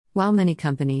While many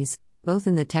companies, both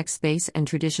in the tech space and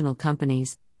traditional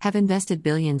companies, have invested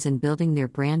billions in building their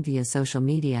brand via social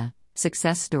media,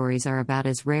 success stories are about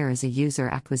as rare as a user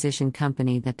acquisition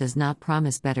company that does not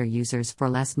promise better users for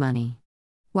less money.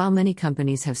 While many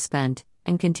companies have spent,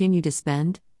 and continue to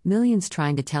spend, millions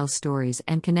trying to tell stories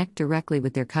and connect directly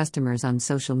with their customers on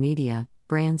social media,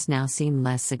 brands now seem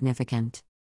less significant.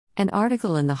 An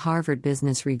article in the Harvard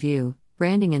Business Review,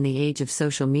 Branding in the Age of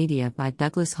Social Media by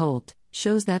Douglas Holt,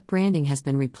 shows that branding has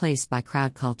been replaced by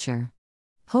crowdculture.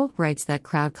 Holt writes that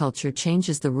crowdculture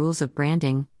changes the rules of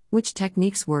branding, which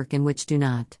techniques work and which do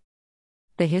not.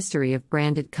 The history of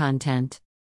branded content.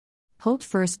 Holt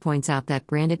first points out that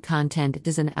branded content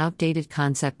is an outdated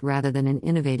concept rather than an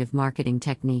innovative marketing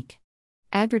technique.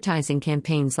 Advertising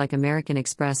campaigns like American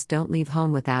Express Don't Leave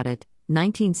Home Without It,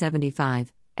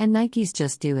 1975, and Nike's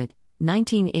Just Do It,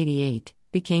 1988,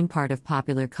 became part of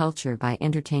popular culture by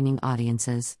entertaining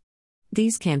audiences.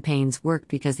 These campaigns worked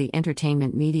because the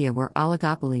entertainment media were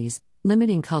oligopolies,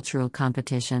 limiting cultural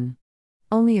competition.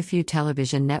 Only a few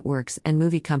television networks and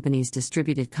movie companies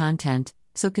distributed content,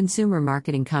 so consumer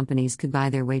marketing companies could buy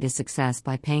their way to success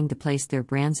by paying to place their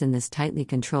brands in this tightly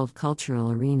controlled cultural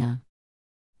arena.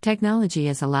 Technology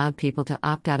has allowed people to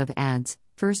opt out of ads,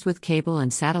 first with cable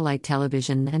and satellite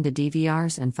television, then to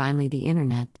DVRs, and finally the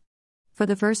internet. For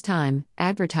the first time,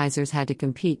 advertisers had to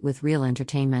compete with real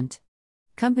entertainment.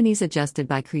 Companies adjusted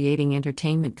by creating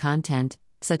entertainment content,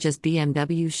 such as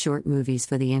BMW's short movies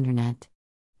for the internet.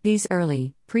 These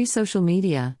early, pre-social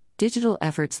media, digital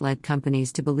efforts led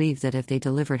companies to believe that if they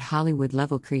delivered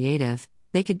Hollywood-level creative,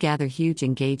 they could gather huge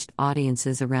engaged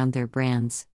audiences around their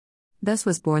brands. Thus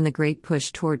was born the great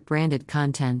push toward branded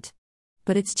content.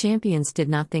 But its champions did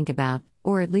not think about,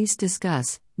 or at least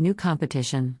discuss, new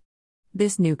competition.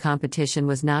 This new competition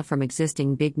was not from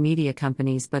existing big media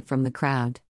companies but from the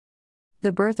crowd.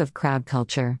 The birth of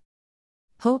crowdculture.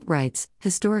 Holt writes,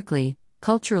 historically,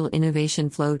 cultural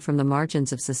innovation flowed from the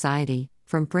margins of society,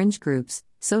 from fringe groups,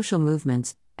 social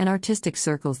movements, and artistic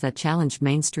circles that challenged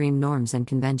mainstream norms and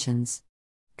conventions.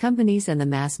 Companies and the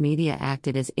mass media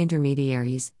acted as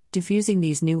intermediaries, diffusing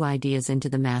these new ideas into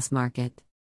the mass market.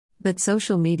 But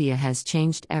social media has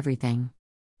changed everything.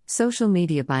 Social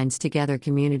media binds together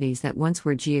communities that once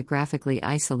were geographically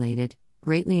isolated,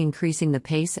 greatly increasing the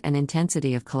pace and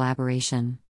intensity of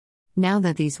collaboration. Now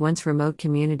that these once remote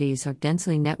communities are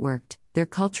densely networked, their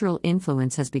cultural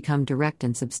influence has become direct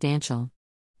and substantial.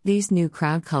 These new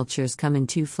crowd cultures come in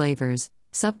two flavors: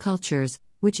 subcultures,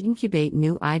 which incubate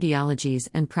new ideologies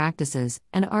and practices,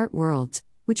 and art worlds,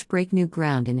 which break new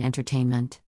ground in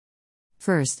entertainment.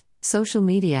 First, social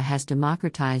media has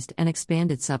democratized and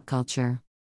expanded subculture.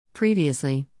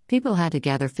 Previously, people had to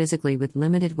gather physically with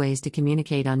limited ways to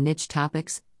communicate on niche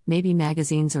topics, maybe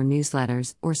magazines or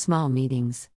newsletters, or small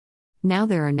meetings. Now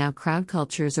there are crowd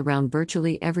cultures around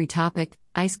virtually every topic: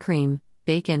 ice cream,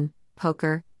 bacon,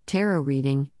 poker, tarot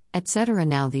reading, etc.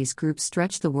 Now these groups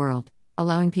stretch the world,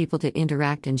 allowing people to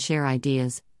interact and share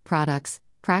ideas, products,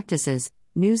 practices,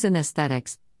 news and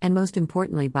aesthetics, and most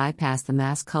importantly bypass the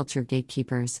mass culture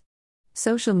gatekeepers.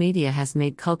 Social media has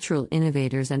made cultural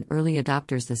innovators and early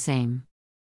adopters the same.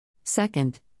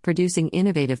 Second, producing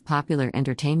innovative popular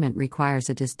entertainment requires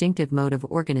a distinctive mode of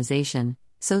organization.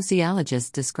 Sociologists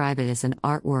describe it as an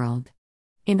art world.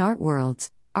 In art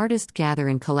worlds, artists gather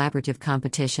in collaborative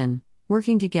competition.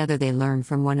 Working together they learn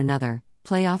from one another,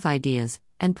 play off ideas,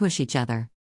 and push each other.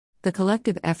 The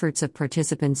collective efforts of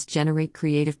participants generate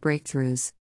creative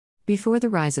breakthroughs. Before the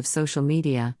rise of social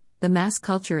media, the mass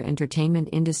culture entertainment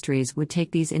industries would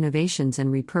take these innovations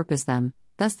and repurpose them,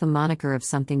 thus the moniker of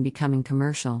something becoming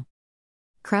commercial.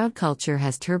 Crowd culture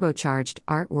has turbocharged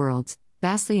art worlds,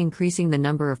 vastly increasing the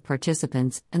number of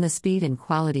participants and the speed and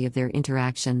quality of their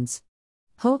interactions.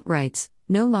 Holt writes,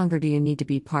 no longer do you need to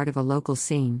be part of a local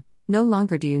scene, no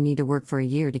longer do you need to work for a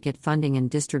year to get funding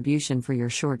and distribution for your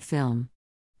short film.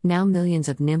 Now millions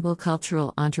of nimble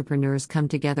cultural entrepreneurs come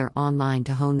together online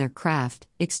to hone their craft,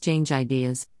 exchange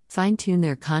ideas, fine-tune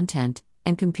their content,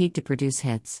 and compete to produce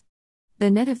hits.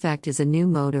 The net effect is a new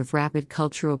mode of rapid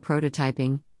cultural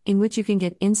prototyping, in which you can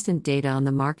get instant data on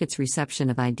the market's reception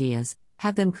of ideas,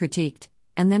 have them critiqued,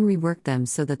 and then rework them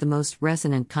so that the most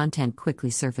resonant content quickly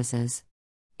surfaces.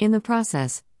 In the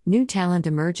process, new talent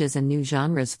emerges and new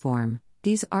genres form.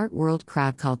 These art world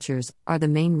crowd cultures are the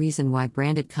main reason why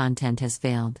branded content has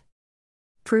failed.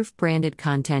 Proof branded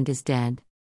content is dead.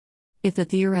 If the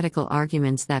theoretical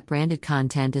arguments that branded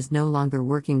content is no longer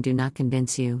working do not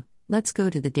convince you, let's go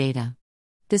to the data.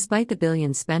 Despite the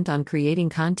billions spent on creating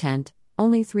content,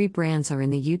 only 3 brands are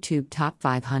in the YouTube Top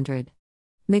 500.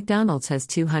 McDonald's has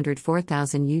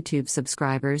 204,000 YouTube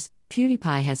subscribers,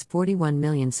 PewDiePie has 41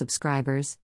 million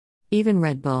subscribers. Even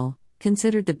Red Bull,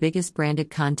 considered the biggest branded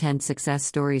content success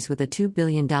stories with a $2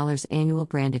 billion annual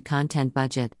branded content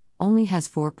budget, only has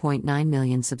 4.9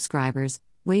 million subscribers,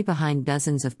 way behind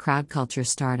dozens of crowdculture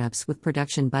startups with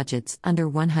production budgets under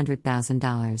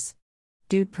 $100,000.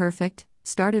 Dude Perfect,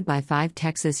 started by 5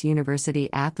 Texas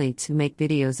University athletes who make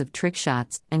videos of trick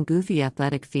shots and goofy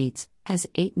athletic feats, has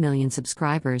 8 million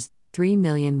subscribers, 3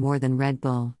 million more than Red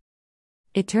Bull.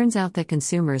 It turns out that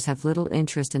consumers have little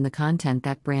interest in the content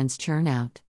that brands churn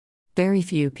out. Very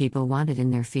few people want it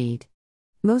in their feed.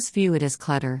 Most view it as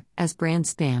clutter, as brand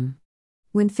spam.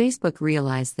 When Facebook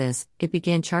realized this, it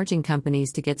began charging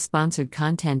companies to get sponsored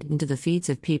content into the feeds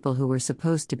of people who were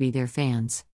supposed to be their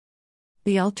fans.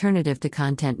 The alternative to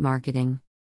content marketing.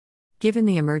 Given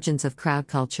the emergence of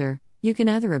crowdculture, you can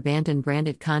either abandon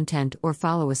branded content or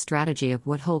follow a strategy of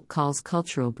what Holt calls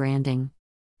cultural branding.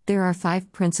 There are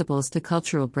 5 principles to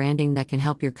cultural branding that can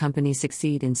help your company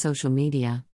succeed in social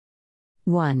media.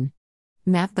 1.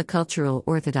 Map the cultural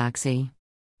orthodoxy.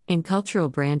 In cultural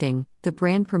branding, the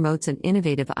brand promotes an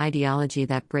innovative ideology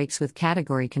that breaks with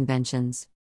category conventions.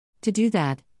 To do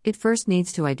that, it first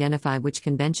needs to identify which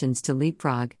conventions to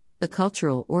leapfrog, the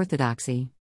cultural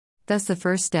orthodoxy. Thus, the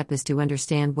first step is to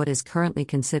understand what is currently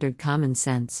considered common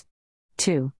sense.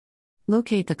 2.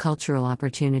 Locate the cultural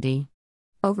opportunity.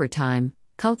 Over time,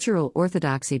 cultural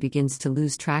orthodoxy begins to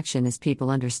lose traction as people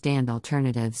understand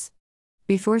alternatives.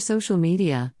 Before social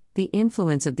media, the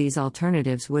influence of these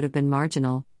alternatives would have been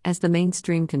marginal, as the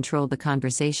mainstream controlled the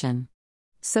conversation.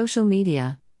 Social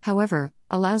media, however,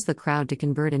 allows the crowd to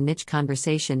convert a niche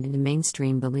conversation into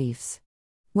mainstream beliefs.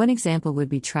 One example would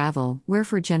be travel, where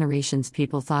for generations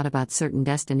people thought about certain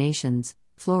destinations,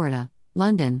 Florida,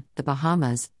 London, the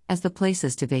Bahamas, as the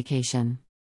places to vacation.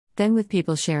 Then with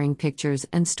people sharing pictures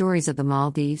and stories of the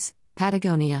Maldives,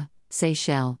 Patagonia,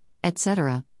 Seychelles,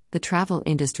 etc., the travel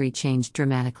industry changed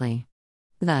dramatically.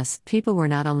 Thus, people were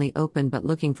not only open but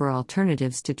looking for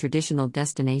alternatives to traditional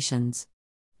destinations.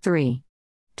 3.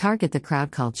 Target the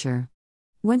crowd culture.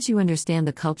 Once you understand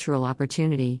the cultural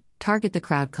opportunity, target the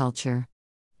crowd culture.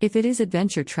 If it is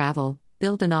adventure travel,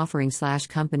 build an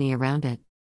offering/company around it.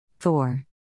 4.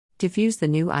 Diffuse the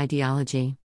new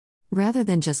ideology. Rather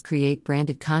than just create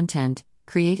branded content,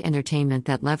 create entertainment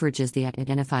that leverages the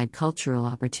identified cultural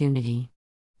opportunity.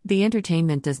 The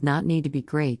entertainment does not need to be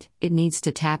great, it needs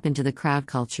to tap into the crowd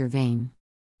culture vein.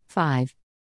 5.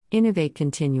 Innovate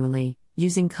continually,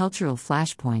 using cultural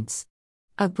flashpoints.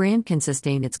 A brand can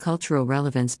sustain its cultural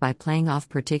relevance by playing off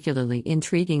particularly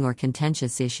intriguing or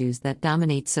contentious issues that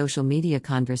dominate social media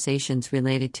conversations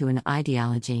related to an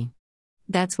ideology.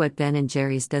 That's what Ben &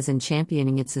 Jerry's does in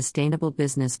championing its sustainable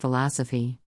business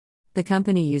philosophy. The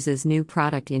company uses new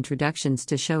product introductions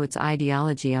to show its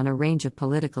ideology on a range of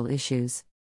political issues.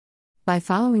 By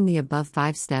following the above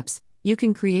 5 steps, you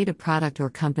can create a product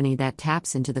or company that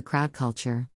taps into the crowd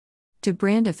culture. To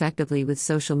brand effectively with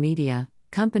social media,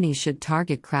 companies should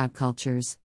target crowd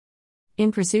cultures.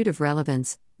 In pursuit of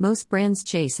relevance, most brands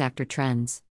chase after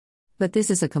trends. But this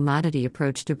is a commodity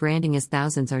approach to branding, as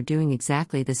thousands are doing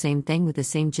exactly the same thing with the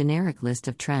same generic list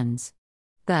of trends.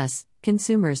 Thus,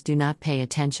 consumers do not pay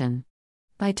attention.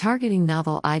 By targeting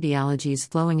novel ideologies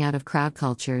flowing out of crowd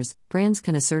cultures, brands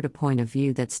can assert a point of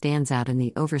view that stands out in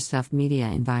the overstuffed media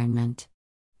environment.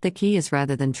 The key is,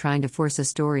 rather than trying to force a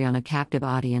story on a captive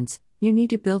audience, you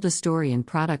need to build a story and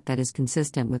product that is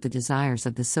consistent with the desires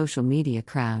of the social media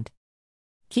crowd.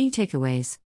 Key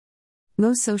takeaways.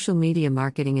 Most social media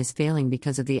marketing is failing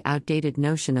because of the outdated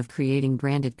notion of creating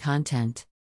branded content.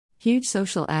 Huge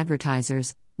social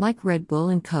advertisers, like Red Bull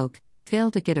and Coke,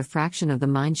 fail to get a fraction of the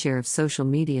mindshare of social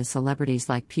media celebrities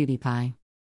like PewDiePie.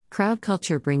 Crowd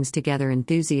culture brings together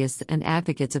enthusiasts and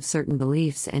advocates of certain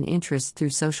beliefs and interests through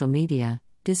social media,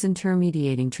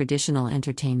 disintermediating traditional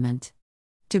entertainment.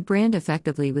 To brand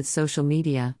effectively with social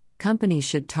media, companies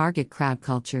should target crowd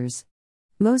cultures.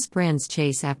 Most brands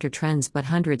chase after trends, but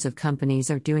hundreds of companies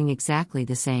are doing exactly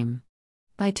the same.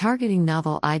 By targeting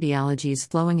novel ideologies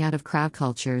flowing out of crowd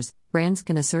cultures, brands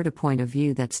can assert a point of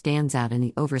view that stands out in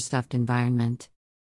the overstuffed environment.